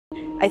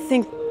I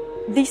think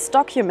these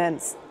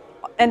documents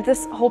and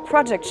this whole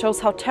project shows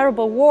how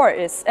terrible war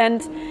is.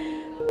 And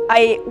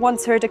I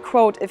once heard a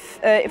quote: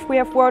 if we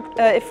have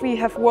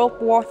World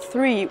War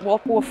III,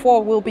 World War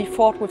IV will be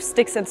fought with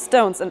sticks and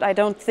stones, and I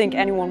don't think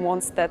anyone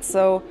wants that.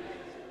 So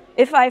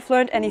if I've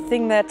learned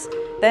anything,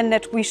 then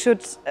that we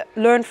should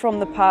learn from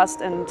the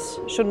past and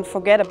shouldn't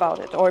forget about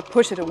it or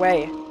push it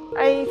away.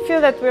 I feel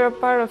that we're a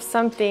part of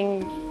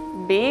something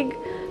big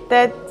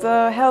that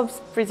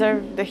helps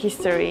preserve the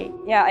history.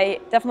 Yeah, I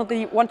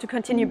definitely want to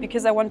continue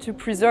because I want to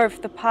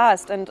preserve the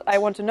past and I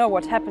want to know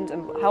what happened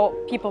and how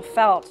people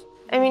felt.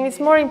 I mean, it's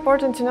more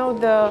important to know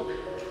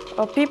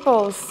the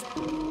people's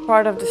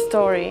part of the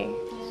story.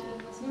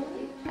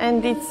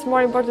 And it's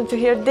more important to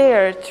hear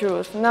their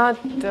truth, not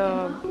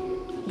the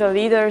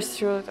leader's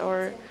truth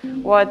or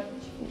what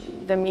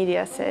the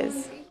media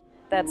says.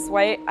 That's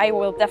why I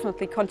will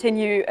definitely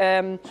continue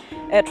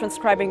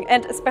transcribing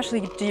and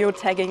especially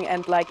geotagging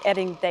and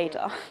adding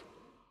data.